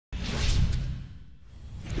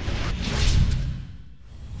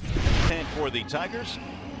for the Tigers.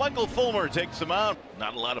 Michael Fulmer takes them out.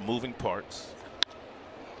 Not a lot of moving parts.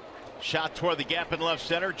 Shot toward the gap in left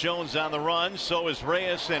center. Jones on the run. So is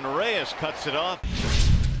Reyes, and Reyes cuts it off.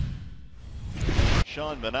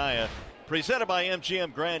 Sean Manaea, presented by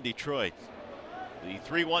MGM Grand Detroit. The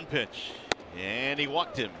 3-1 pitch, and he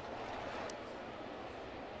walked him.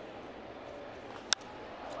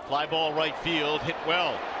 Fly ball right field, hit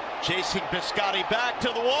well. Chasing Piscotty back to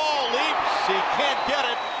the wall, leaps, he can't get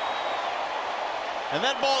it. And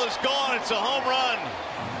that ball is gone, it's a home run.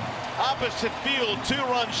 Opposite field,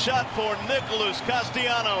 2-run shot for Nicholas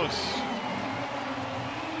Castellanos.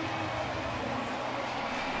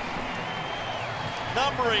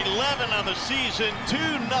 Number 11 on the season,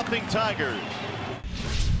 2-0 Tigers.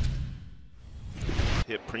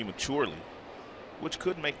 Hit prematurely, which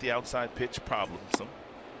could make the outside pitch problemsome,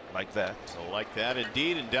 like that. So like that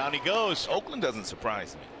indeed, and down he goes. Oakland doesn't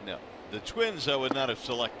surprise me. No, the Twins I would not have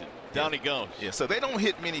selected. Down he goes. Yeah, so they don't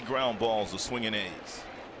hit many ground balls with swinging A's.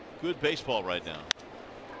 Good baseball right now.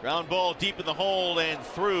 Ground ball deep in the hole and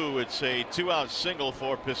through. It's a 2-out single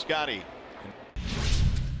for Piscotty.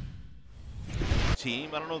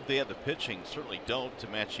 Team, I don't know if they have the pitching, certainly don't, to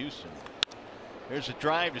match Houston. There's a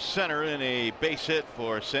drive to center and a base hit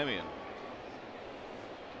for Semien.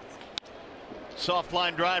 Soft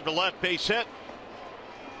line drive to left, base hit.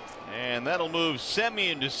 And that'll move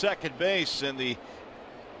Semien to second base, and the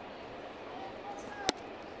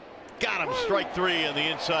got him, strike 3 in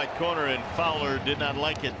the inside corner, and Fowler did not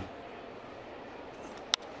like it.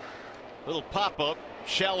 Little pop-up,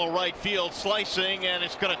 shallow right field, slicing, and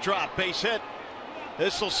it's going to drop, base hit.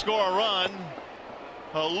 This will score a run.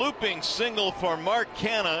 A looping single for Mark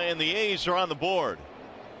Canha, and the A's are on the board.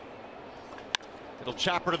 It'll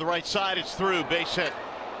chop her to the right side. It's through, base hit.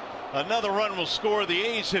 Another run will score. The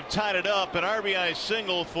A's have tied it up. An RBI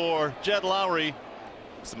single for Jed Lowrie.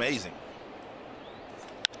 It's amazing.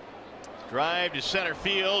 Drive to center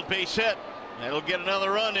field, base hit. That'll get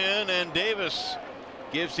another run in, and Davis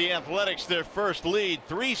gives the Athletics their first lead.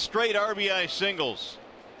 3 straight RBI singles.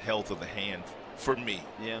 Health of the hand for me.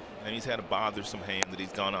 Yeah. And he's had a bothersome hand that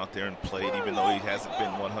he's gone out there and played, even though he hasn't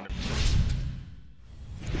been 100.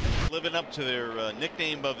 Living up to their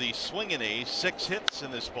nickname of the swinging A's. 6 hits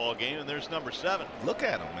in this ball game, and there's number 7. Look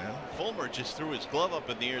at him, man. Fulmer just threw his glove up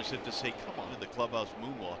in the air as if to say, come on, to the clubhouse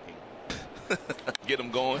moonwalking. Get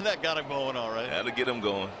him going. That got him going all right. That'll get him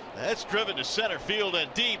going. That's driven to center field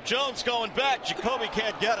and deep. Jones going back. Jacoby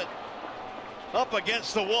can't get it. Up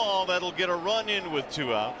against the wall. That'll get a run in with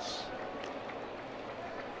 2 outs.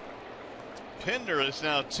 Pinder is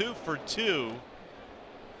now 2 for 2.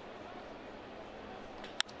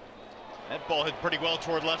 That ball hit pretty well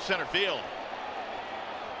toward left center field.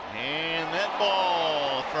 And that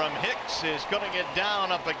ball from Hicks is going to get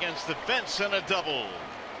down up against the fence, and a double.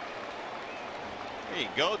 There you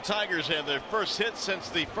go. Tigers have their first hit since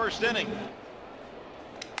the first inning.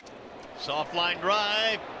 Soft line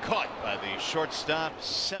drive caught by the shortstop.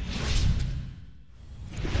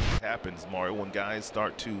 Happens, Mario, when guys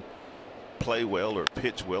start to play well or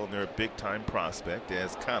pitch well, and they're a big time prospect,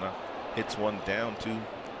 as Canha hits one down to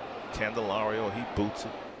Candelario. He boots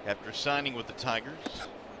it. After signing with the Tigers.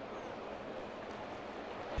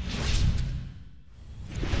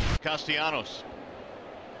 Castellanos.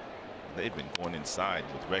 They've been going inside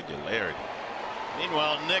with regularity.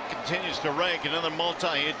 Meanwhile, Nick continues to rake. Another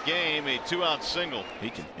multi-hit game, a 2-out single. He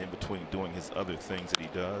can, in between doing his other things that he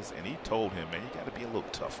does, and he told him, man, you got to be a little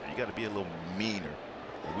tougher. You got to be a little meaner.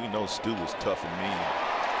 And we know Stu was tough and mean.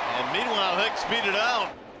 And meanwhile, Hicks beat it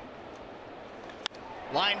out.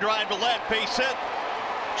 Line drive to left, base hit.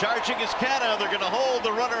 Charging is Canha. They're going to hold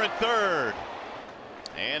the runner at third.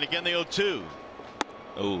 And again, the 0-2.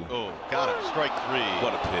 Oh, got him. Strike 3.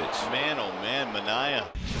 What a pitch. Man, oh man, Manaea.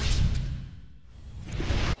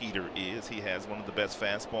 Heater is. He has one of the best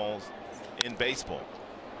fastballs in baseball.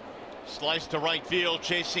 Slice to right field,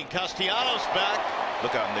 chasing Castellanos back.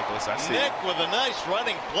 Look out, Nicholas. I see Nick with a nice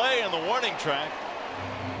running play on the warning track.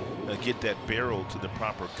 Get that barrel to the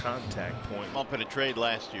proper contact point. Up in a trade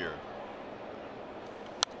last year.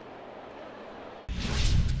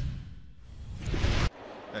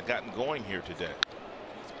 Gotten going here today.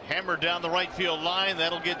 Hammered down the right field line.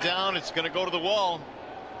 That'll get down. It's going to go to the wall.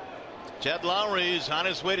 Jed Lowrie is on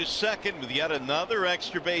his way to second with yet another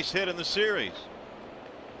extra base hit in the series.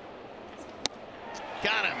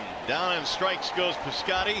 Got him. Down and strikes goes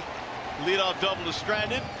Piscotty. Leadoff double to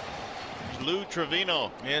Stranded. Lou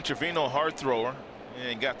Trevino. And Trevino, hard thrower,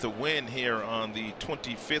 and got the win here on the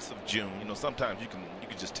 25th of June. You know, sometimes you can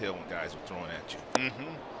just tell when guys are throwing at you.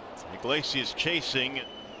 Iglesias chasing.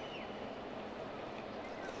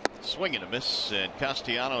 Swing and a miss, and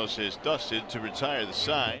Castellanos is dusted to retire the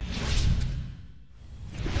side.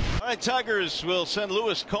 All right, Tigers will send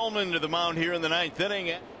Lewis Coleman to the mound here in the 9th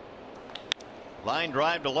inning. Line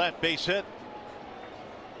drive to left, base hit.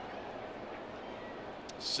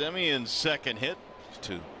 Semion's second hit.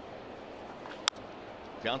 2.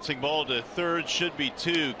 Bouncing ball to third, should be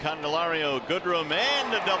 2. Candelario, Goodrum,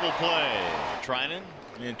 and a double play. Treinen.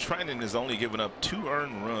 And Treinen has only given up 2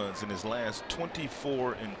 earned runs in his last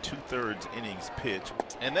 24 2/3 innings pitched.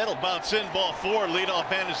 And that'll bounce in, ball 4.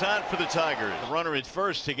 Leadoff man is on for the Tigers. The runner at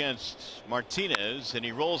first against Martinez, and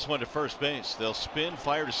he rolls one to first base. They'll spin,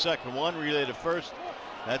 fire to second, 1, relay to first.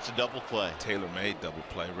 That's a double play. Taylor-made double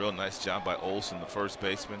play. Real nice job by Olson, the first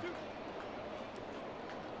baseman.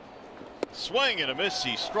 Swing and a miss.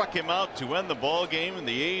 He struck him out to end the ball game, and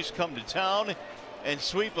the A's come to town and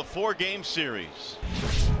sweep a 4-game series.